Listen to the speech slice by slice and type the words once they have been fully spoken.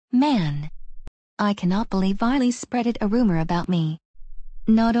Man. I cannot believe Violy spreaded a rumor about me.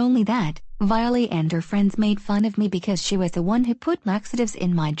 Not only that, Violy and her friends made fun of me because she was the one who put laxatives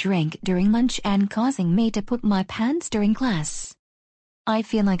in my drink during lunch and causing me to poop my pants during class. I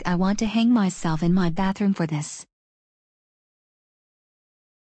feel like I want to hang myself in my bathroom for this.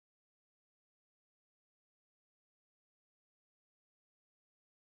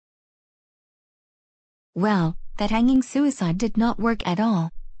 Well, that hanging suicide did not work at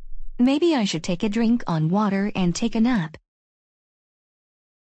all. Maybe I should take a drink on water and take a nap.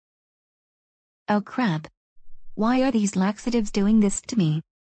 Oh crap. Why are these laxatives doing this to me?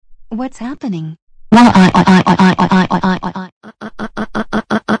 What's happening?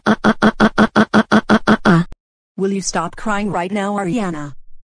 Will you stop crying right now, Ariana?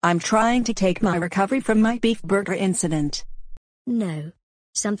 I'm trying to take my recovery from my beef burger incident. No.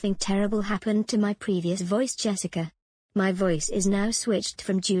 Something terrible happened to my previous voice, Jessica. My voice is now switched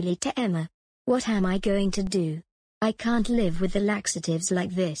from Julie to Emma. What am I going to do? I can't live with the laxatives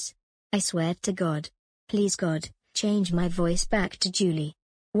like this. I swear to God. Please God, change my voice back to Julie.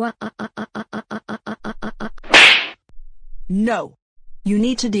 No. You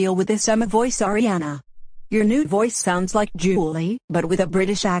need to deal with this Emma voice, Ariana. Your new voice sounds like Julie, but with a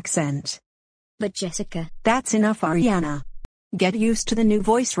British accent. But Jessica. That's enough, Ariana. Get used to the new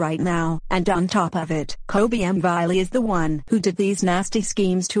voice right now, and on top of it, Coby M. Violy is the one who did these nasty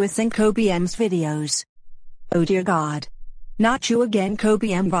schemes to us in Coby M's videos. Oh dear God. Not you again,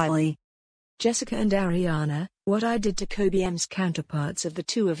 Coby M. Violy. Jessica and Ariana, what I did to Coby M's counterparts of the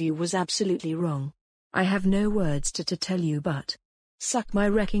two of you was absolutely wrong. I have no words to tell you but suck my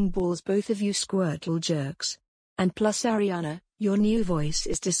wrecking balls, both of you squirtle jerks. And plus Ariana, your new voice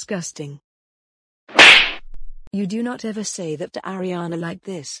is disgusting. You do not ever say that to Ariana like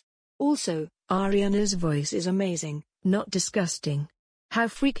this. Also, Ariana's voice is amazing, not disgusting. How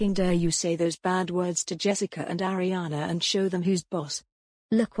freaking dare you say those bad words to Jessica and Ariana and show them who's boss.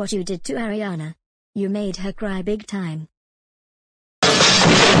 Look what you did to Ariana. You made her cry big time.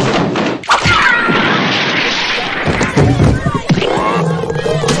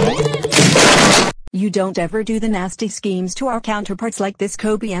 You don't ever do the nasty schemes to our counterparts like this,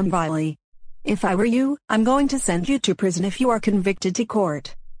 Coby M. Violy. If I were you, I'm going to send you to prison if you are convicted to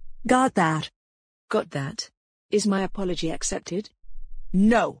court. Got that? Got that? Is my apology accepted?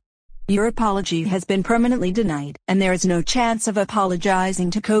 No. Your apology has been permanently denied, and there is no chance of apologizing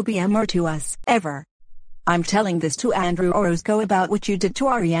to Coby M. or to us, ever. I'm telling this to Andrew Orozco about what you did to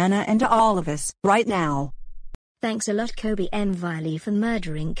Ariana and to all of us, right now. Thanks a lot, Coby M. Violy, for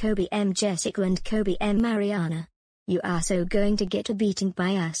murdering Coby M. Jessica and Coby M. Ariana. You are so going to get a beating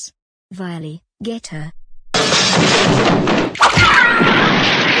by us. Violy, get her.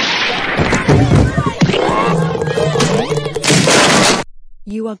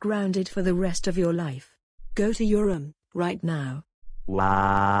 You are grounded for the rest of your life. Go to your room, right now.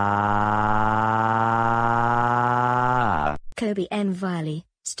 Coby M. Violy,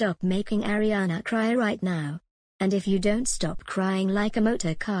 stop making Ariana cry right now. And if you don't stop crying like a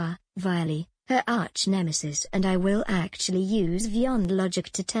motor car, Violy, her arch nemesis, and I will actually use beyond logic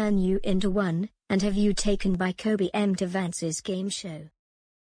to turn you into one, and have you taken by Coby M. to Vance's game show.